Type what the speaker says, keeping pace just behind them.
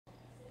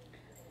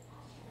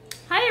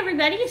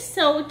everybody,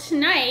 so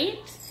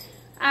tonight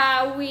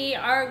we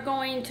are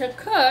going to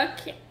cook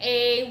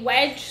a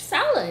wedge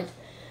salad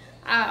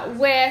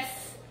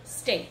with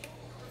steak.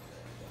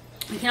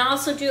 We can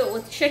also do it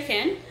with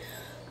chicken.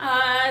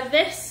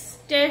 This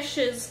dish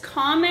is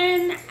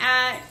common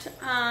at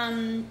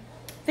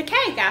the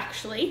keg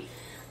actually.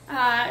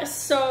 Wedge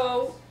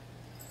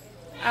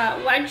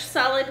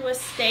salad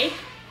with steak,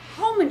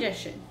 home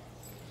edition.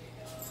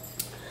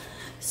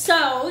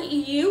 So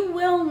you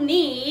will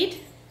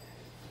need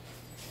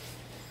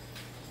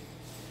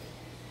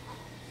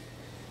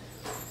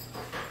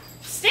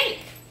steak.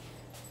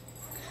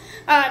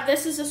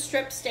 This is a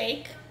strip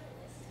steak.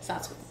 So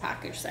that's what the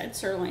package said,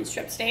 sirloin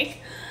strip steak.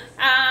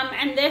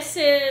 And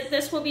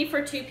this will be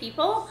for 2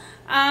 people.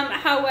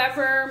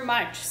 However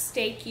much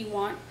steak you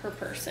want per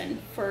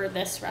person for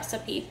this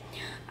recipe.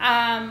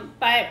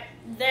 But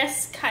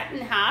this cut in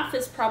half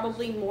is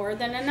probably more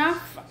than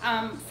enough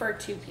for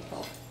 2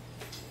 people.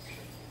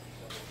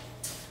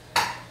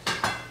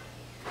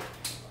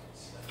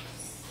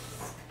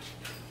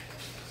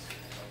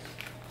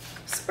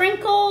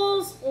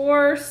 Sprinkles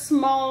or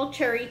small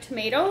cherry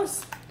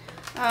tomatoes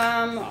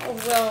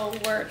will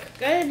work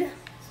good.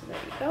 So there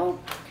you go.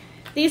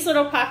 These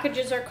little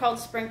packages are called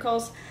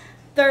sprinkles.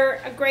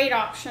 They're a great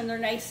option. They're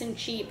nice and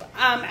cheap.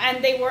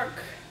 And they work,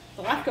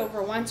 the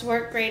leftover ones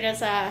work great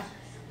as a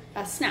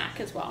snack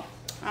as well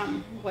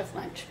with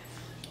lunch.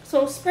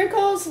 So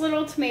sprinkles,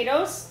 little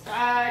tomatoes,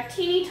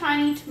 teeny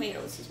tiny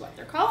tomatoes is what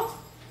they're called.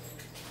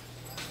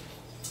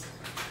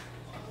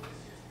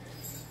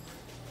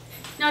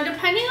 Now,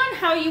 depending on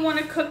how you want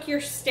to cook your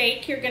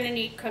steak, you're going to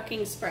need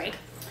cooking spray.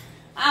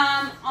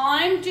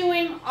 I'm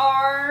doing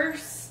our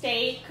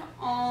steak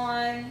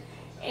on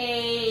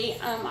a,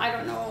 I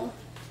don't know,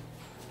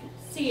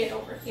 see it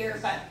over here,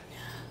 but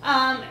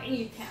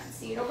you can't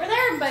see it over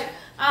there, but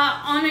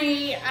on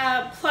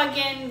a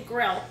plug-in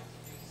grill.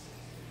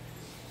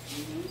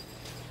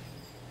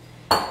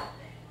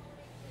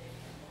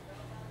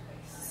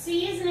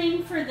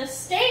 Seasoning for the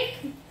steak.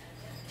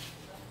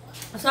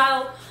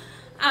 So,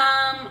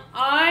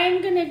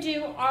 I'm gonna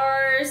do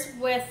ours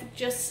with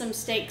just some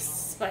steak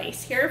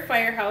spice here,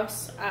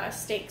 Firehouse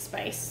steak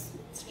spice.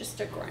 It's just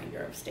a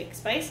grinder of steak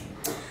spice.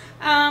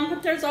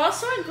 But there's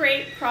also a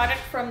great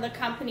product from the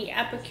company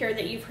Epicure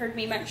that you've heard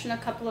me mention a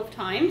couple of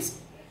times.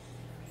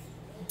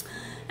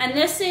 And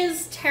this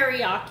is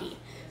teriyaki.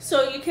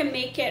 So you can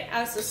make it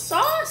as a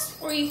sauce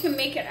or you can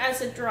make it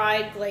as a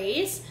dry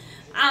glaze.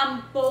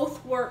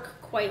 Both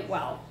work quite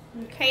well.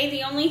 Okay,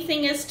 the only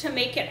thing is to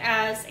make it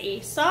as a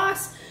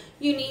sauce,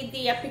 you need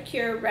the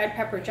Epicure red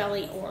pepper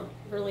jelly, or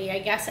really, I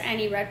guess,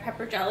 any red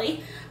pepper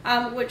jelly,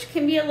 which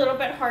can be a little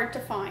bit hard to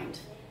find.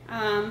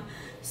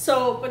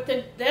 But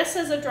this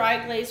as a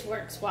dry glaze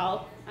works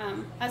well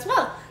as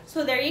well.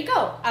 So there you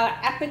go,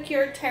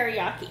 Epicure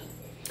teriyaki.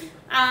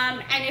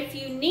 And if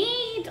you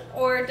need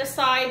or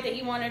decide that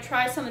you want to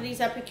try some of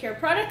these Epicure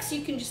products,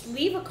 you can just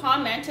leave a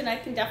comment and I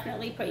can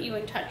definitely put you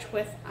in touch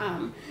with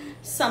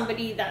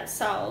somebody that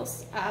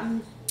sells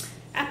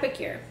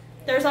Epicure.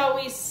 There's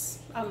always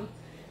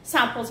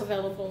samples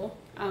available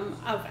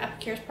of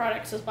Epicure's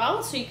products as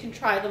well, so you can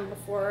try them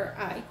before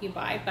you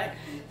buy, but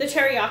the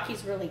teriyaki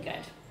is really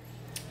good.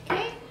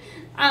 Okay,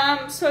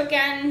 so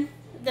again,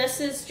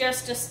 this is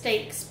just a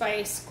steak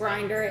spice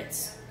grinder.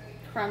 It's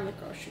from the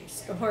grocery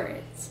store.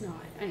 It's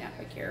not an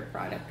Epicure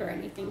product or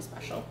anything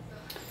special.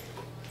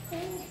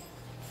 Okay.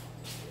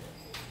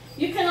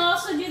 You can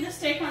also do the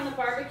steak on the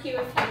barbecue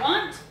if you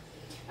want.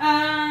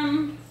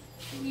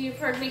 You've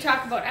heard me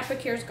talk about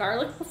Epicure's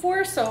garlic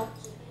before, so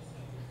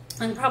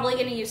I'm probably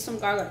going to use some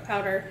garlic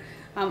powder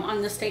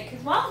on the steak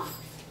as well.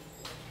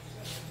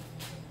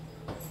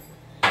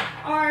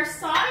 Our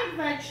side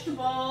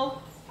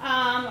vegetable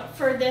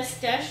for this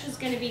dish is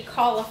going to be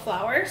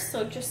cauliflower,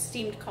 so just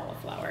steamed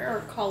cauliflower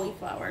or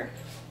cauliflower,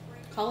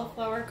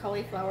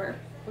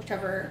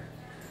 whichever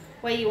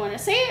way you want to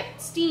say it.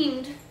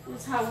 Steamed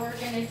is how we're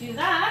going to do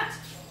that.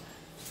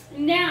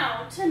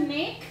 Now, to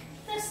make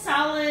the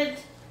salad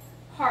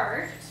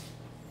part,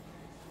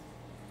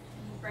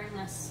 bring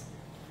this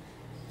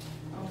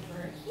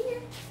over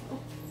here. Oh,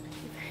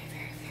 very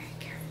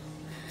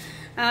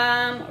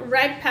careful.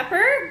 Red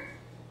pepper.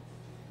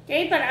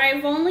 Okay, but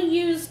I've only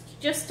used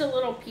just a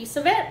little piece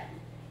of it.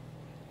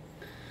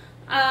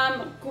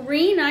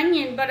 Green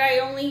onion, but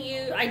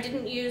I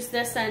didn't use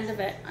this end of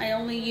it. I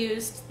only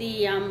used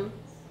the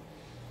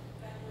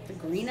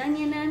green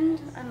onion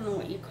end. I don't know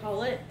what you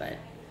call it, but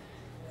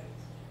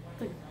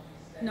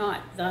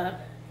not the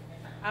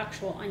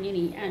actual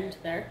oniony end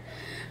there.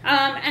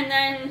 And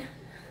then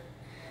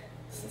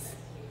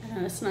I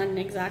know it's not an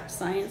exact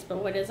science, but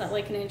what is that,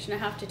 like 1.5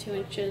 inches to 2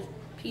 inches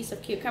piece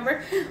of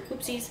cucumber?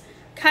 Oopsies.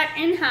 Cut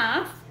in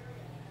half,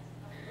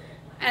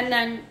 and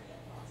then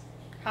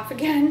half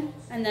again,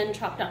 and then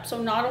chopped up.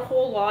 So not a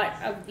whole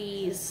lot of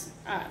these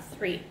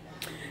 3.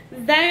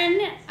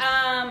 Then,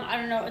 I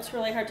don't know, it's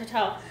really hard to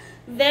tell.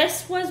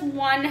 This was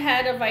 1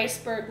 head of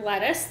iceberg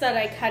lettuce that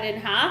I cut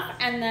in half,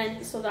 and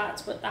then, so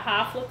that's what the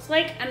half looks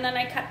like, and then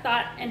I cut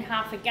that in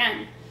half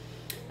again.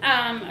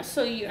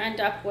 So you end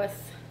up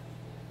with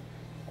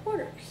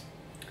quarters.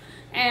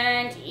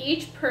 And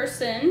each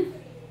person,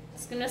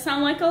 it's gonna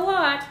sound like a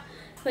lot,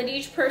 but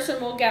each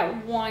person will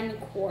get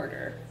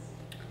 1/4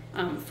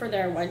 for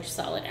their wedge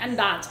salad. And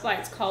that's why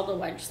it's called a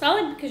wedge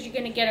salad, because you're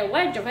gonna get a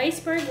wedge of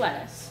iceberg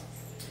lettuce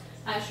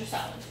as your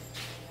salad.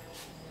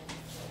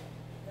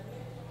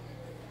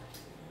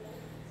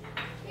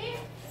 Okay.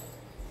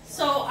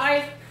 So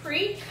I've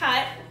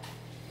pre-cut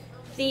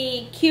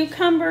the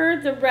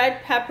cucumber, the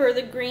red pepper,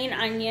 the green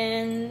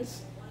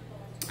onions,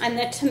 and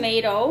the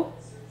tomato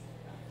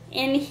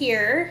in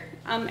here,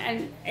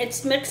 and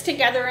it's mixed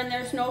together and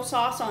there's no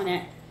sauce on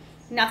it,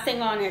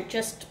 nothing on it,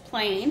 just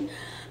plain.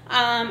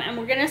 And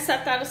we're gonna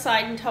set that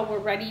aside until we're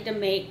ready to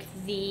make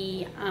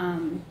the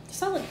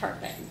salad part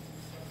of it.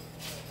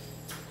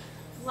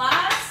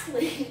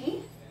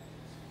 Lastly,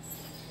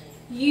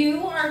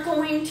 you are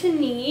going to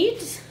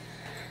need,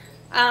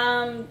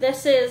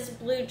 this is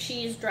blue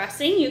cheese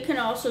dressing. You can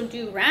also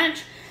do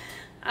ranch,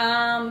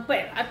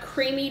 but a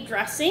creamy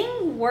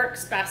dressing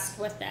works best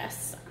with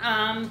this.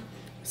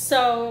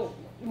 So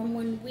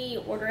when we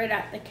order it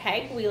at the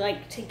keg, we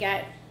like to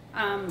get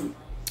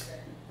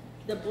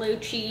the blue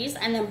cheese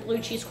and then blue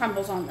cheese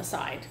crumbles on the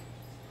side.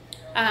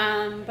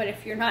 But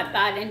if you're not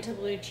that into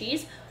blue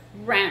cheese,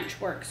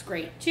 ranch works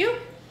great too.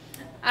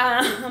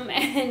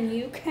 And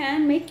you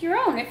can make your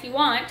own if you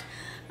want.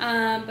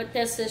 But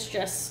this is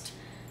just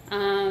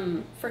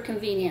for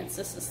convenience.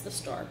 This is the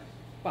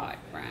store-bought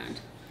brand.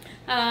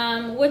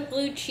 With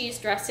blue cheese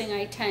dressing,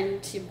 I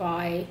tend to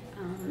buy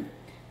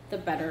the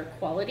better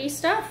quality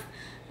stuff.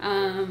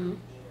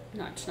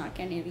 Not to knock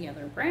any of the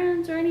other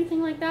brands or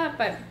anything like that,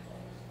 but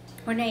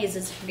Renee's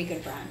is a pretty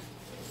good brand.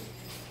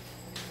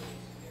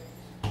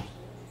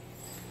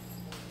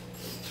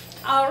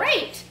 All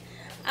right.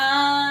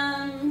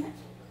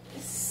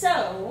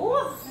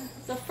 So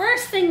the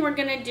first thing we're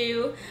gonna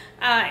do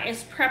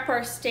is prep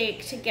our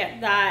steak to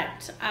get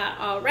that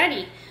all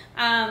ready.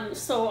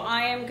 So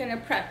I am gonna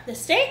prep the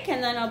steak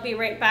and then I'll be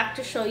right back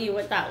to show you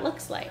what that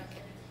looks like.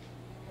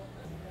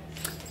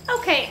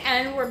 Okay,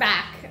 and we're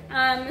back.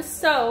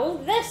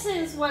 So this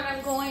is what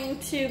I'm going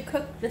to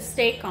cook the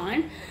steak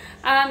on.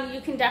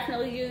 You can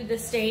definitely do the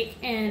steak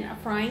in a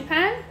frying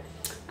pan.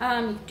 You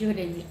can do it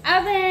in the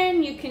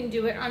oven. You can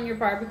do it on your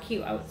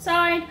barbecue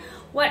outside.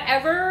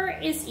 Whatever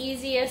is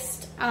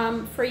easiest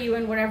for you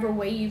and whatever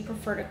way you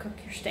prefer to cook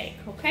your steak,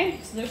 okay?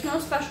 So there's no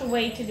special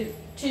way to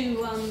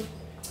do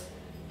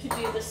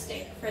the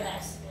steak for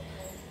this.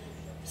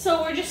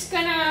 So we're just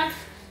gonna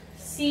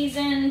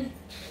season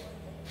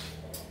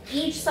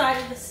each side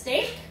of the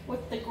steak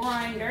with the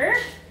grinder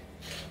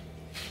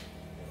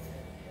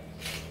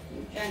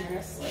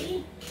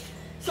generously.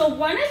 So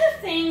one of the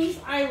things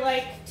I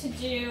like to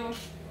do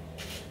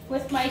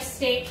with my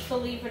steak,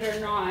 believe it or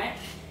not,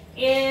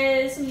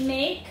 is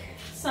make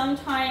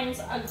sometimes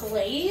a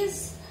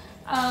glaze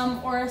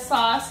or a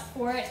sauce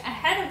for it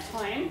ahead of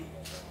time,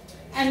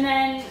 and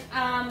then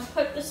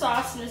put the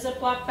sauce in a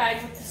Ziploc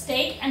bag with the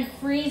steak and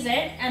freeze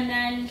it, and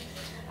then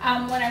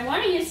when I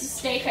want to use the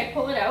steak, I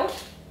pull it out,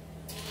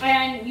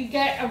 and you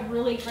get a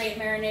really great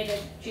marinated,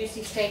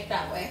 juicy steak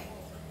that way.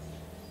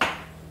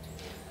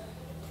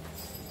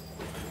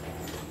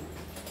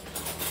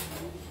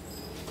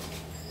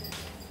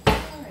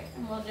 Alright,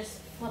 and we'll just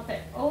flip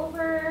it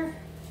over.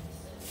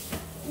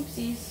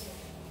 Oopsies.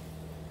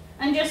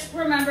 And just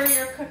remember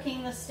you're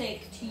cooking the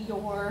steak to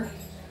your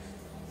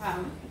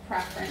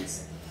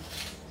preference.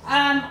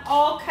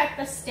 I'll cut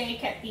the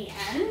steak at the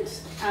end,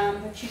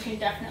 but you can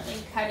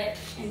definitely cut it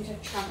into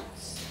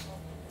chunks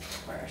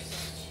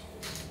first.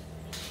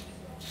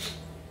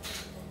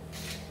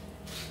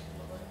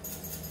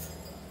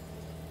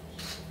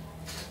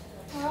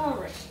 All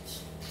right.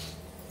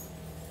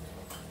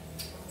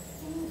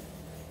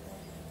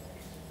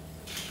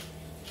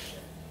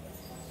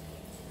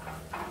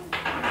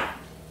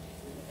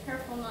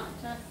 Careful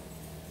not to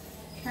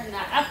turn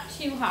that up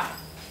too high.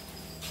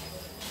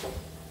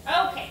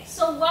 Okay,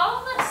 so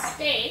while the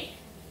steak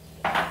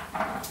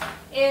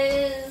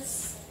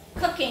is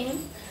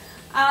cooking,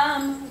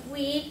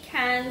 we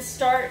can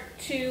start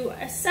to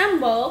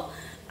assemble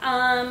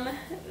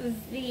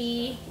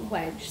the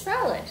wedge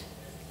salad.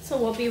 So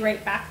we'll be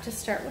right back to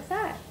start with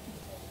that.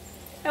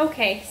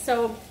 Okay,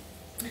 so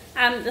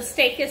the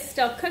steak is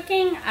still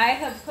cooking. I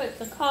have put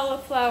the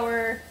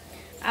cauliflower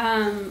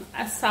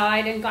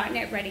aside and gotten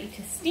it ready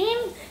to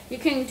steam. You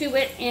can do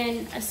it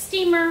in a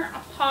steamer,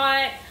 a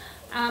pot,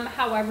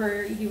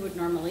 however you would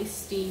normally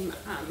steam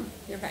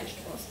your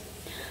vegetables.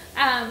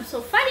 So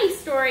funny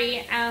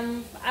story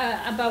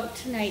about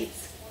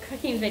tonight's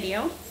cooking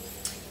video.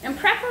 In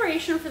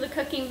preparation for the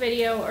cooking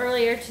video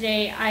earlier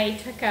today, I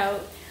took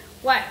out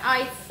what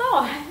I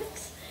thought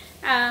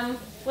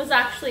was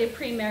actually a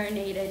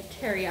pre-marinated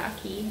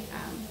teriyaki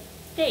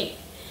steak.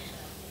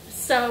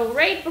 So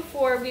right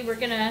before we were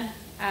gonna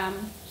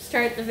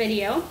start the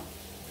video,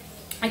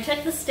 I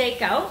took the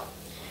steak out,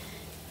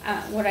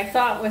 what I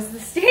thought was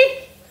the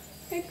steak,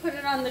 I put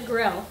it on the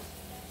grill.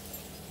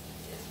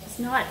 It's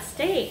not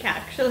steak,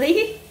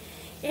 actually.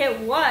 It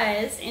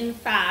was, in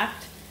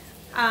fact,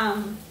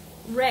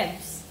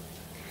 ribs.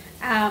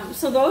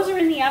 So those are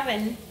in the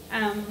oven,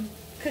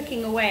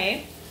 cooking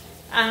away.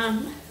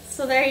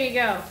 So there you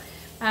go.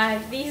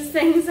 These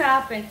things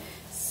happen.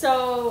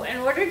 So in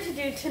order to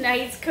do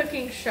tonight's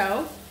cooking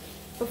show,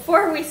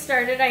 before we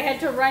started, I had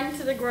to run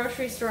to the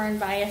grocery store and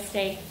buy a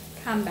steak,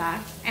 come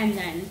back, and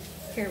then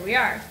here we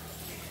are.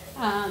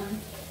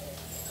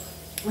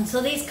 And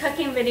so these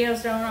cooking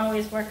videos don't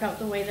always work out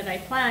the way that I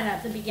planned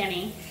at the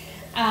beginning.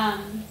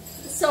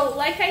 So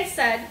like I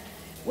said,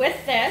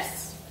 with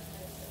this,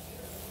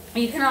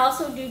 you can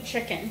also do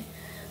chicken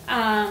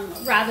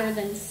rather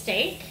than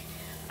steak.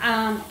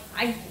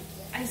 I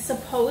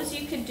suppose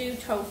you could do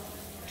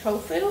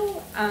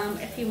tofu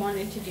if you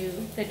wanted to do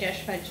the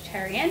dish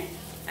vegetarian,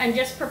 and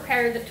just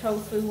prepare the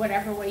tofu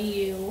whatever way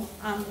you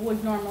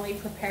would normally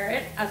prepare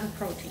it as a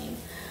protein.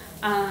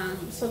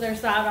 So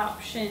there's that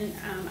option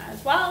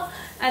as well.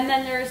 And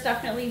then there's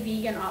definitely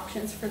vegan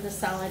options for the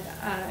salad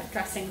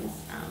dressings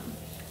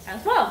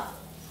as well.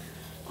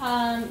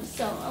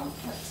 So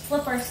let's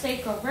flip our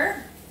steak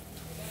over.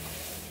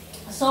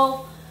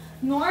 So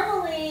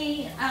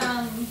normally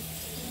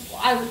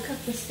I would cook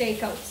the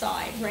steak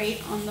outside,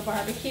 right, on the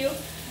barbecue.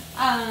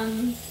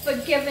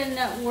 But given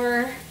that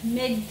we're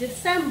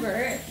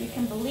mid-December, if you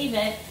can believe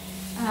it,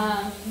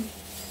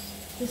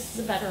 this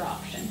is a better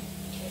option.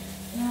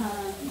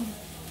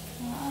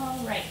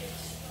 All right.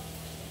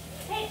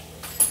 Okay.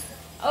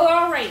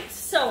 All right.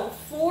 So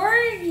for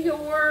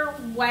your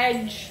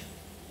wedge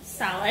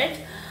salad,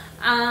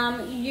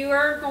 you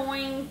are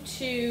going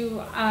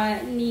to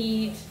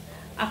need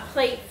a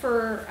plate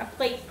per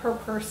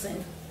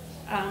person,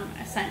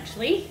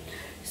 essentially.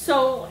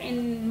 So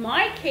in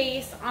my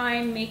case,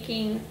 I'm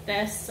making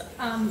this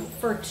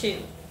for two,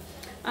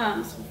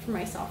 so for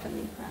myself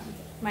and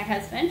my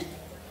husband.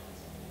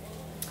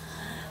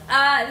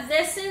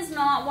 This is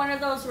not one of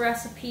those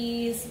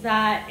recipes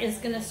that is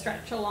going to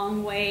stretch a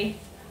long way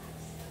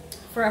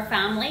for a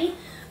family,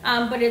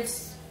 but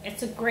it's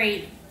a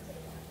great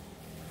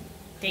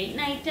date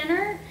night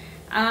dinner,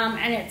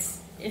 and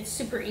it's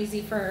super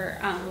easy for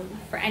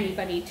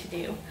anybody to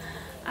do.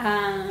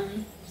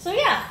 So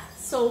yeah,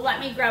 so let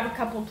me grab a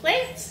couple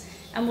plates,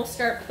 and we'll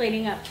start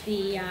plating up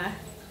the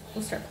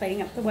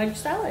wedge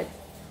salad.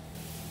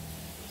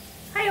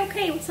 Hi,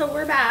 okay, so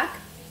we're back.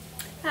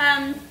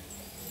 You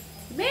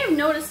may have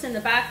noticed in the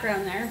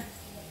background there,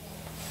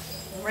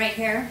 right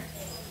here,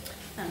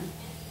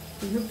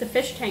 move the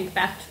fish tank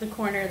back to the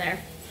corner there.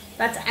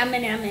 That's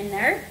M&M in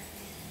there.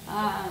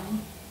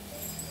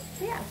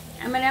 Yeah,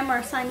 M&M,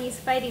 our Siamese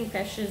fighting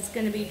fish, is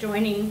going to be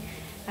joining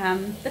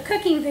the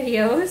cooking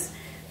videos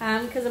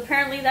because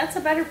apparently that's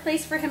a better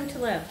place for him to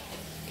live.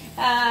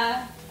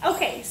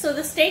 Okay, so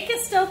the steak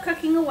is still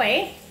cooking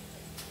away.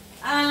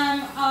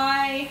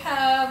 I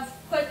have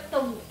put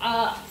a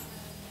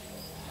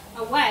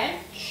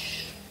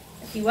wedge,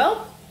 if you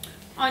will,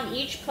 on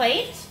each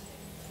plate.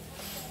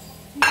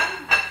 We're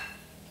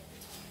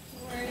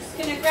just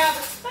going to grab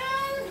a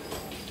spoon,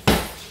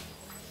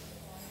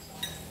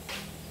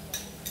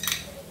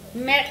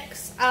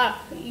 mix up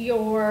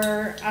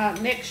your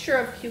mixture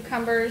of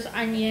cucumbers,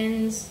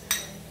 onions,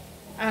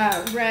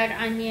 red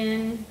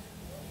onion,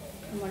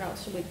 and what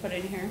else did we put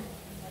in here?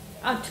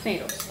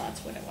 Tomatoes, that's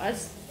what it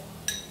was.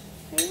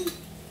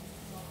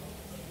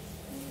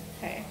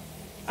 Okay,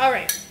 all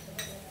right.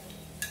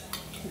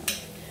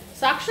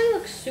 This actually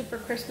looks super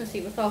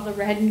Christmassy with all the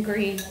red and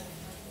green.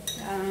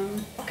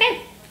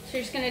 Okay, so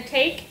you're just going to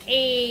take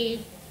a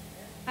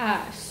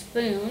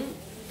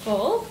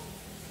spoonful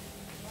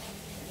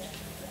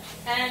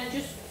and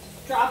just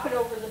drop it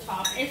over the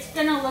top. It's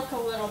going to look a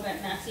little bit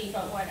messy,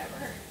 but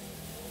whatever.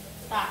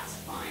 That's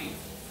fine.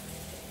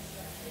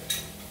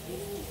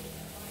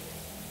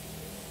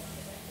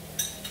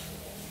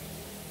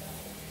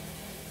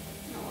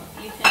 I don't know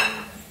if you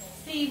can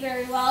see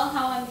very well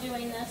how I'm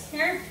doing this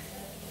here.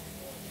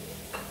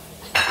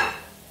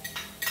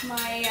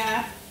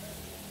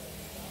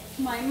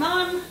 My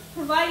mom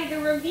provided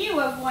a review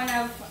of one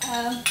of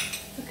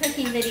the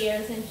cooking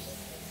videos, and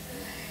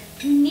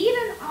you need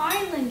an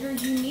island, or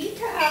you need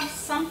to have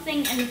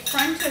something in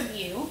front of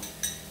you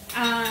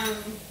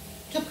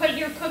to put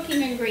your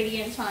cooking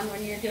ingredients on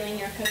when you're doing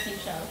your cooking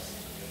shows.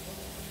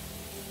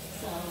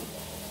 So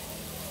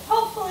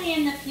hopefully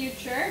in the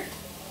future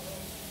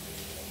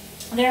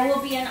there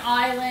will be an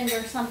island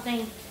or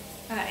something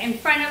in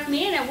front of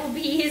me, and it will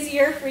be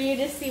easier for you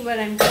to see what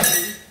I'm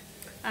doing.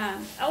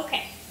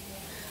 Okay.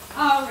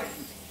 All right.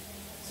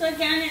 So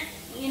again,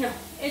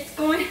 it's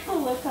going to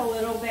look a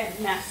little bit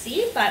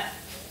messy, but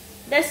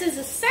this is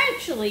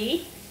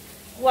essentially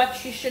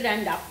what you should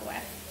end up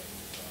with.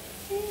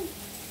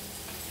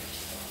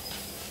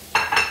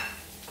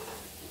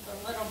 It's a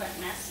little bit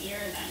messier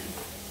than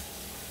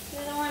the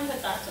other one,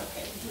 but that's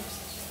okay.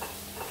 Just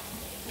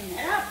clean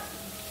it up.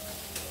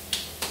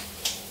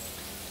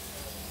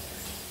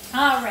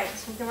 All right,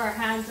 so give our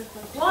hands a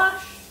quick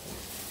wash.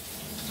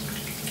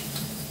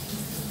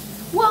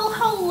 Well,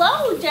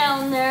 hello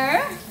down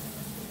there,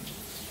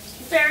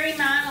 Barry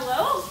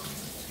Manilow.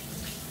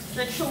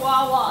 The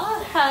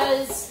Chihuahua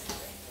has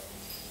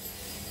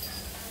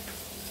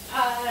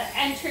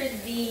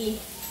entered the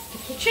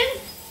kitchen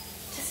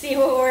to see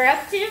what we're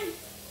up to.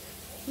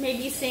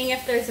 Maybe seeing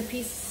if there's a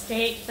piece of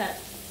steak that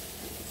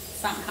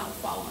somehow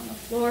fall on the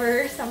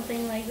floor or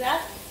something like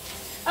that.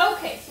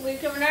 Okay, so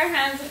we've given our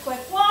hands a quick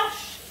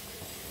wash.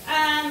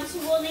 So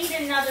we'll need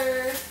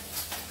another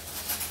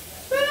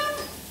spoon.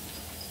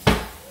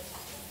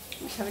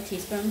 Let's have a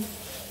teaspoon.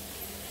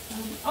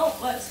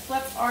 Let's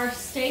flip our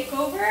steak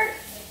over.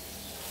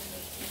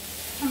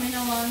 Coming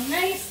along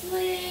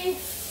nicely.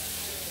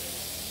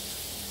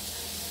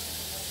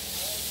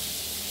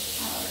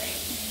 Alright.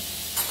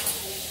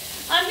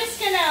 I'm just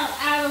going to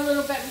add a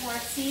little bit more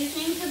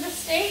seasoning to the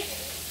steak.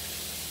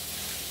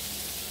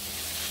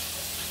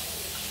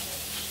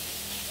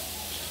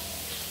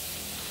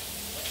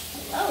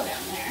 Hello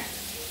down there.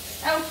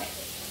 Okay.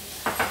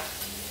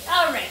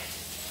 Alright.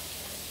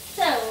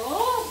 So,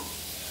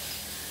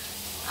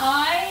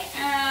 I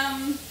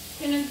am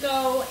going to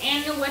go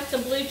in with the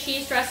blue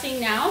cheese dressing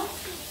now,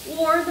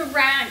 or the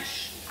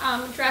ranch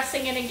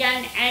dressing, and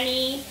again,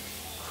 any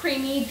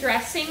creamy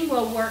dressing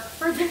will work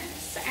for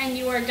this, and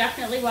you are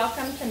definitely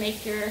welcome to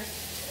make your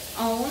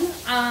own,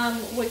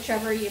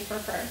 whichever you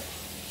prefer.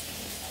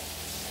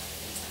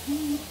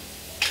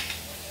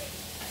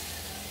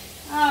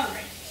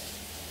 Alright.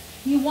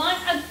 You want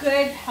a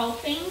good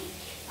helping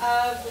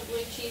of the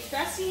blue cheese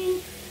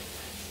dressing,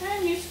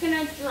 and you're just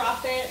going to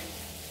drop it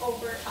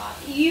over top.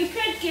 You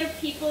could give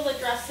people the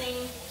dressing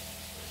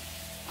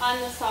on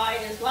the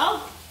side as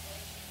well,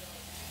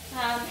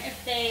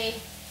 if they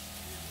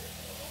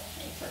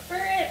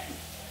prefer it.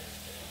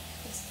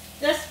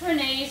 This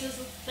Renee's is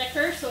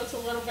thicker, so it's a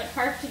little bit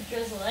hard to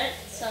drizzle it.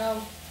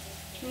 So,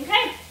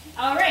 okay,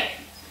 all right.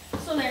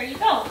 So there you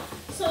go.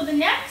 So the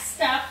next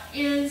step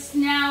is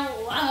now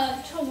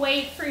to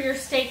wait for your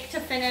steak to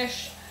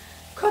finish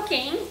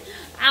cooking,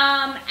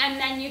 and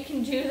then you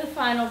can do the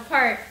final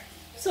part.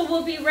 So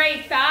we'll be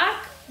right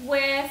back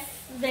with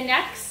the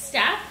next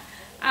step,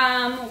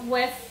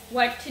 with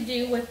what to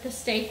do with the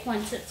steak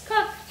once it's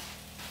cooked.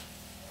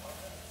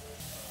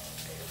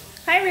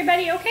 Hi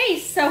everybody, okay,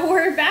 so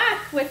we're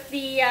back with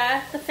the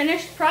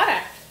finished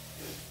product.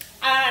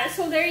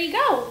 So there you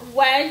go,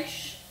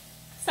 wedge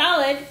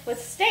salad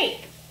with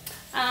steak.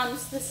 So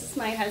this is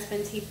my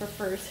husband's. He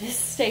prefers his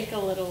steak a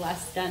little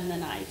less done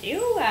than I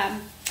do.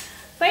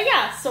 But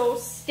yeah, so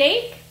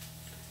steak,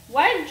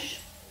 wedge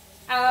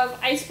of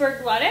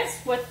iceberg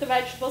lettuce with the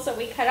vegetables that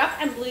we cut up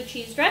and blue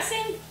cheese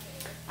dressing.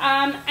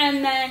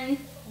 And then,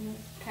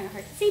 kind of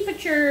hard to see,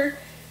 but your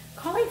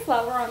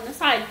cauliflower on the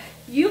side.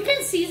 You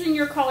can season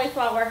your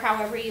cauliflower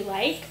however you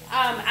like.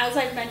 As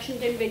I've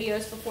mentioned in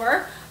videos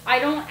before, I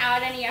don't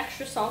add any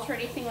extra salt or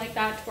anything like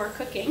that to our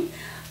cooking.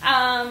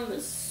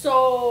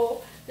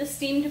 So the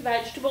steamed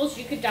vegetables,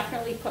 you could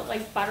definitely put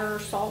like butter,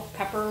 salt,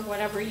 pepper,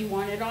 whatever you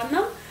wanted on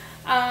them,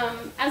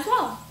 as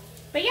well.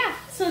 But yeah,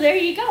 so there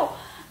you go.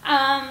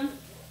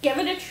 Give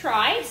it a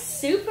try,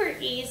 super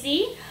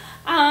easy.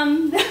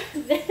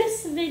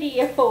 This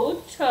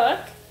video took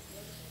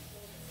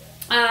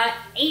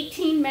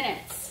 18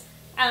 minutes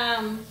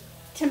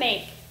to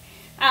make.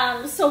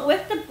 So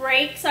with the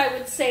breaks, I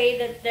would say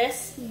that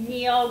this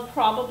meal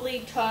probably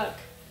took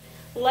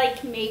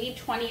like maybe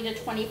 20 to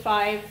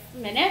 25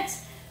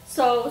 minutes.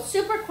 So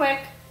super quick,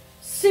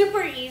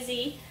 super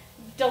easy,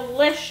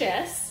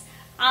 delicious.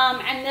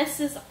 And this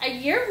is a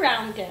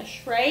year-round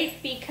dish, right?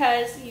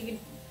 Because you can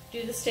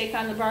do the steak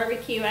on the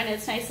barbecue and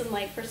it's nice and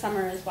light for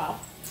summer as well.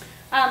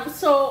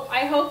 So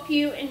I hope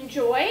you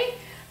enjoy.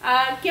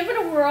 Give it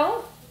a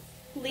whirl.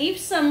 Leave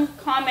some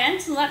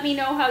comments and let me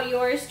know how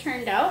yours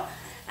turned out.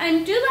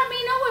 And do let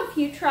me know if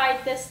you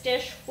tried this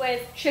dish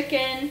with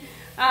chicken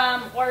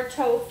or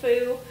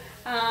tofu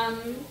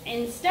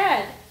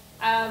instead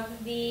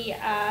of the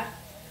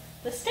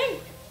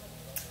steak.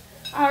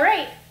 All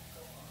right,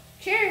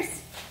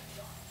 cheers.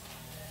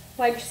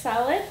 Wedge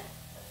salad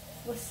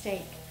with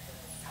steak.